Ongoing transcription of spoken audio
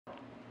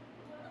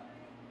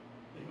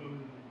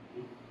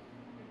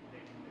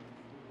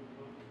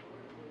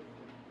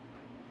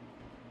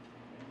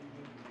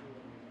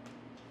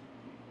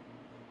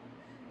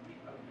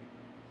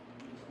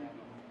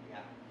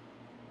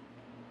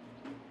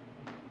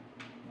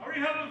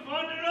having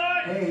fun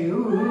tonight? Hey,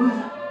 who's?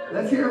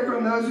 Let's hear it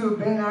from those who have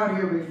been out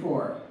here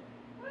before.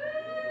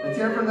 Let's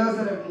hear it from those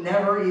that have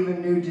never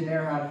even knew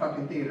Denair had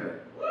fucking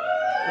theater.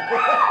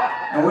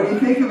 And what do you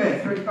think of it?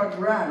 It's pretty fucking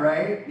rad,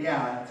 right?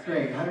 Yeah, it's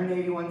great.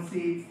 181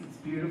 seats. It's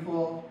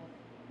beautiful.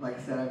 Like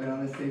I said, I've been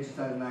on this stage since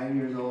I was 9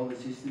 years old.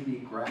 This used to be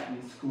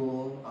Grattan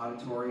School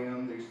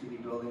Auditorium. There used to be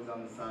buildings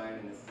on the side,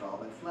 and this is all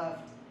that's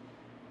left.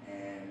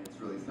 And it's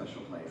a really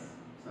special place.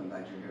 So I'm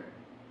glad you're here.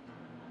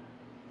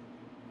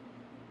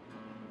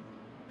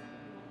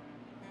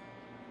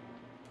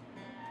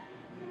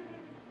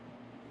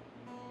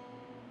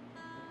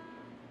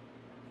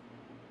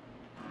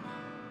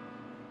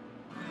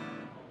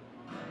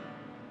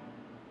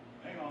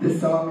 This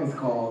song is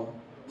called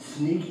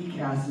Sneaky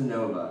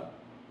Casanova,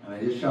 and I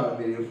just shot a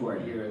video for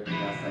it here at the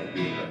Gaslight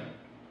Theater.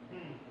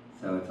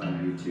 So it's on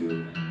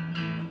YouTube.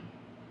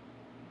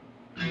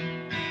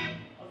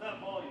 How's that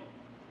volume?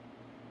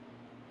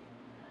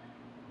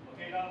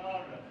 Okay, not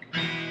louder.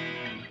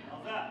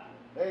 How's that?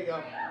 There you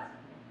go.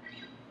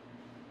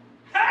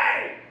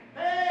 Hey!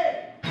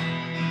 Hey!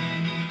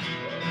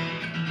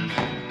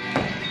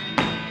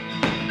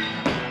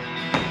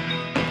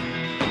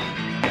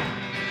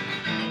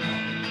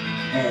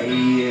 Hey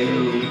you,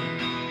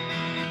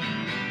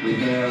 with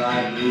hair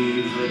like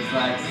leaves, looks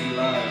like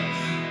slugs.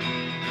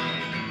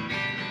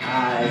 I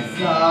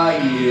saw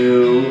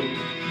you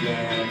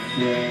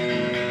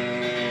dancing,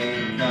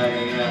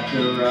 cutting up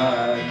the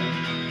rug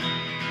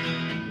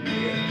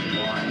with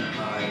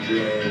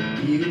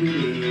 100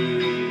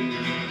 beauties,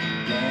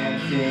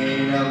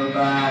 dancing over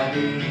by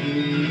the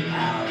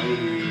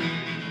alley.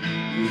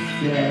 You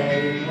said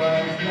it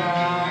was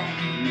not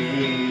me.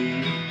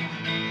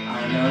 I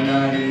know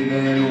not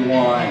even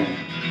one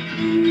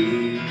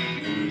beauty,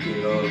 and you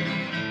giggled,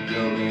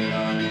 joking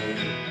on the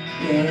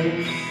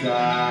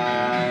inside,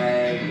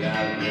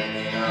 without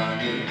grinning on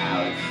the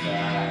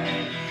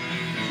outside.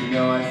 But you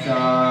know I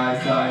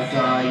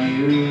saw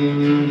you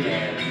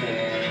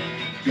dancing,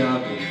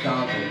 jumping,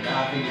 stomping,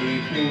 laughing,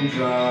 leaping,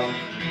 drunk.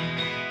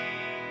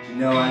 But you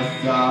know I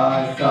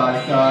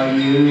saw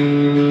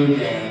you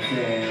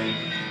dancing,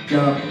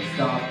 jumping,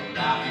 stomping,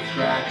 laughing,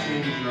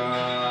 scratching,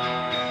 drunk.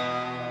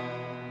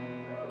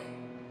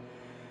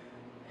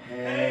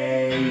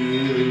 Hey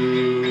you,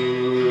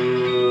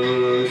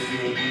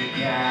 sneaky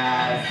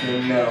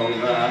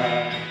Casanova,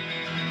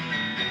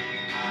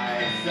 I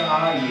saw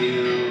you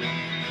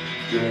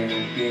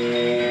drinking,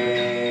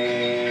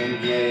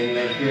 getting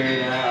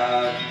liquored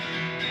up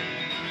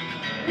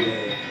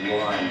with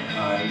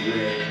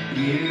 100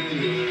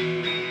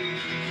 beauties,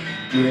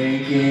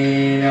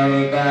 drinking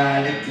over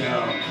by the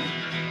dump.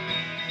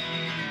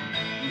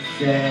 You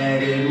said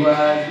it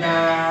was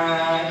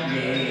not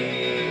me.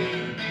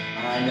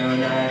 I know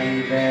not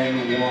even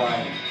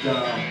one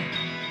dump.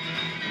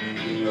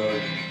 You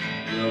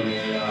throw me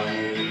on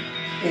the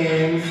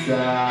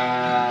inside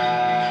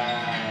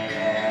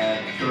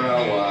and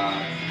throw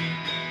up.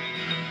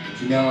 But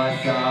you know I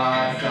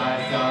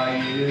saw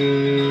you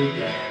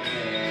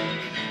dancing,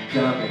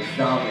 jumping,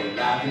 stomping,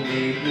 laughing,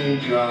 leaping,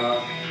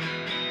 drunk.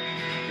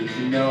 But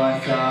you know I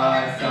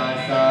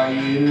saw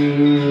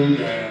you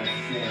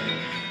dancing,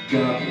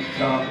 jumping,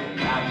 stomping,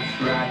 laughing,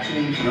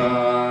 scratching,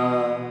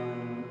 drunk.